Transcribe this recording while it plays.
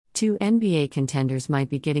Two NBA contenders might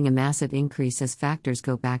be getting a massive increase as factors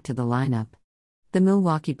go back to the lineup. The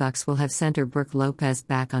Milwaukee Bucks will have center Brook Lopez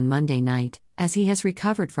back on Monday night, as he has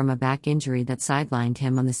recovered from a back injury that sidelined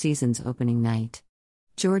him on the season's opening night.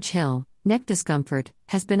 George Hill, neck discomfort,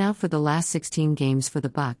 has been out for the last 16 games for the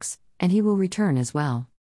Bucks, and he will return as well.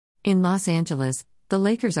 In Los Angeles, the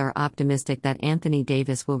Lakers are optimistic that Anthony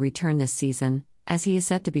Davis will return this season, as he is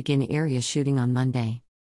set to begin area shooting on Monday.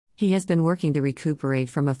 He has been working to recuperate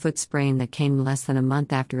from a foot sprain that came less than a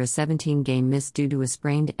month after a 17-game miss due to a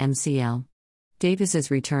sprained MCL.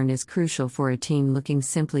 Davis's return is crucial for a team looking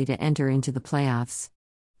simply to enter into the playoffs.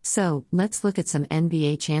 So, let's look at some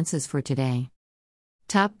NBA chances for today.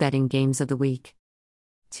 Top betting games of the week.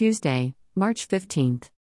 Tuesday, March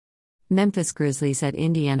 15th. Memphis Grizzlies at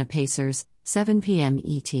Indiana Pacers, 7 p.m.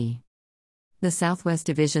 ET. The Southwest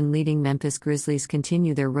Division leading Memphis Grizzlies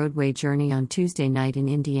continue their roadway journey on Tuesday night in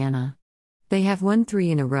Indiana. They have won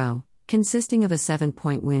 3 in a row, consisting of a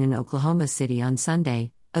 7-point win in Oklahoma City on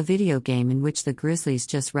Sunday, a video game in which the Grizzlies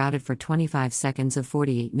just routed for 25 seconds of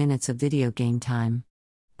 48 minutes of video game time.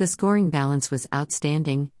 The scoring balance was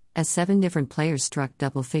outstanding, as 7 different players struck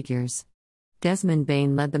double figures. Desmond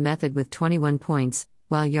Bane led the method with 21 points,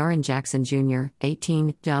 while Jaren Jackson Jr.,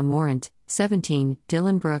 18, Ja Morant, 17,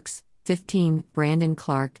 Dylan Brooks, 15, Brandon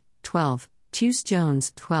Clark, 12, Tyus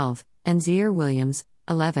Jones, 12, and Ziaire Williams,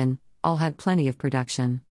 11, all had plenty of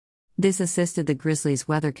production. This assisted the Grizzlies'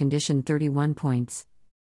 weather-conditioned 31 points.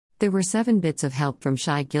 There were 7 bits of help from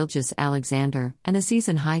Shai Gilgeous-Alexander, and a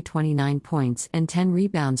season-high 29 points and 10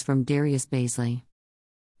 rebounds from Darius Bazley.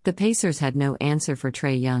 The Pacers had no answer for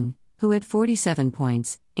Trae Young, who had 47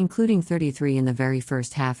 points, including 33 in the very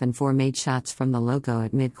first half and 4 made shots from the logo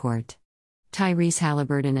at midcourt. Tyrese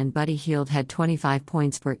Halliburton and Buddy Hield had 25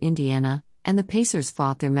 points for Indiana, and the Pacers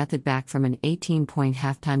fought their method back from an 18-point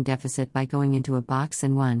halftime deficit by going into a box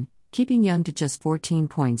and one, keeping Young to just 14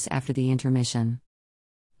 points after the intermission.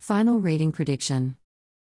 Final rating prediction.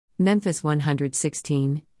 Memphis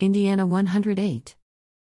 116, Indiana 108.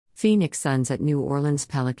 Phoenix Suns at New Orleans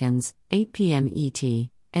Pelicans, 8 p.m. ET,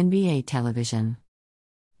 NBA television.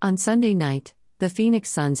 On Sunday night, the Phoenix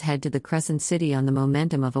Suns head to the Crescent City on the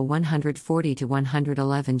momentum of a 140-111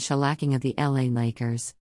 shellacking of the LA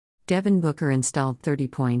Lakers. Devin Booker installed 30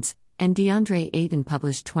 points, and DeAndre Ayton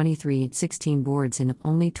published 23-16 boards in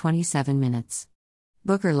only 27 minutes.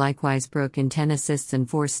 Booker likewise broke in 10 assists and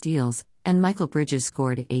 4 steals, and Michael Bridges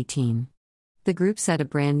scored 18. The group set a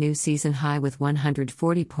brand new season high with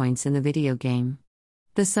 140 points in the video game.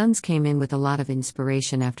 The Suns came in with a lot of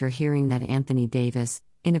inspiration after hearing that Anthony Davis,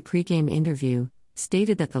 in a pregame interview,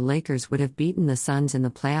 stated that the Lakers would have beaten the Suns in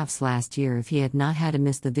the playoffs last year if he had not had to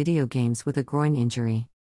miss the video games with a groin injury.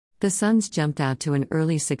 The Suns jumped out to an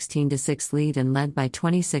early 16-6 lead and led by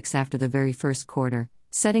 26 after the very first quarter,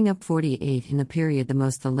 setting up 48 in the period, the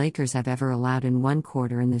most the Lakers have ever allowed in one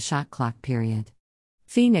quarter in the shot clock period.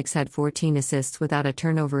 Phoenix had 14 assists without a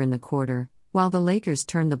turnover in the quarter, while the Lakers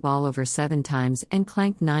turned the ball over 7 times and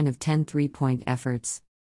clanked 9 of 10 three-point efforts.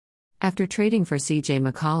 After trading for C.J.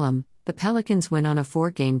 McCollum, the Pelicans went on a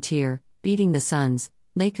 4-game tear, beating the Suns,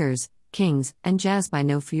 Lakers, Kings, and Jazz by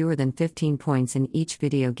no fewer than 15 points in each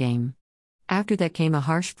video game. After that came a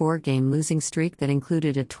harsh 4-game losing streak that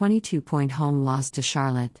included a 22-point home loss to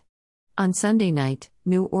Charlotte. On Sunday night,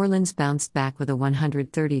 New Orleans bounced back with a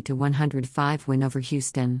 130-105 win over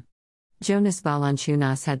Houston. Jonas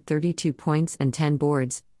Valanciunas had 32 points and 10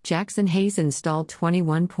 boards, Jackson Hayes installed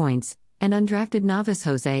 21 points, and undrafted novice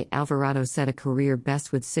Jose Alvarado set a career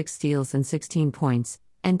best with 6 steals and 16 points,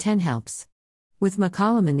 and 10 helps. With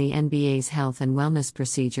McCollum in the NBA's health and wellness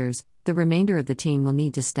procedures, the remainder of the team will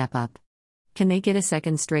need to step up. Can they get a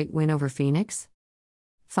second straight win over Phoenix?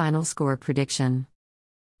 Final score prediction.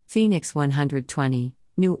 Phoenix 120,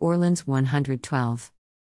 New Orleans 112.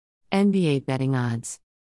 NBA betting odds.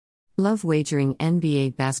 Love wagering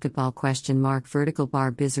NBA basketball ? Vertical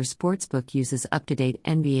Bar Bizzer Sportsbook uses up-to-date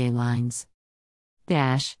NBA lines.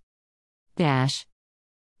 Dash.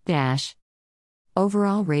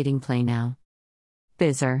 Overall rating play now.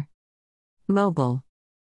 Bizzer. Mobile.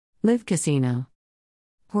 Live Casino.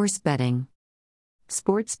 Horse betting.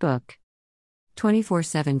 Sportsbook.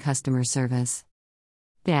 24/7 customer service.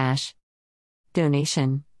 Dash.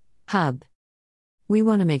 Donation. Hub. We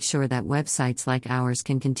want to make sure that websites like ours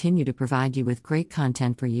can continue to provide you with great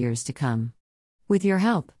content for years to come. With your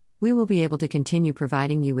help, we will be able to continue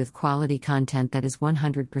providing you with quality content that is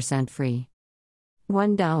 100% free.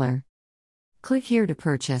 $1. Click here to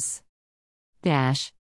purchase. Dash.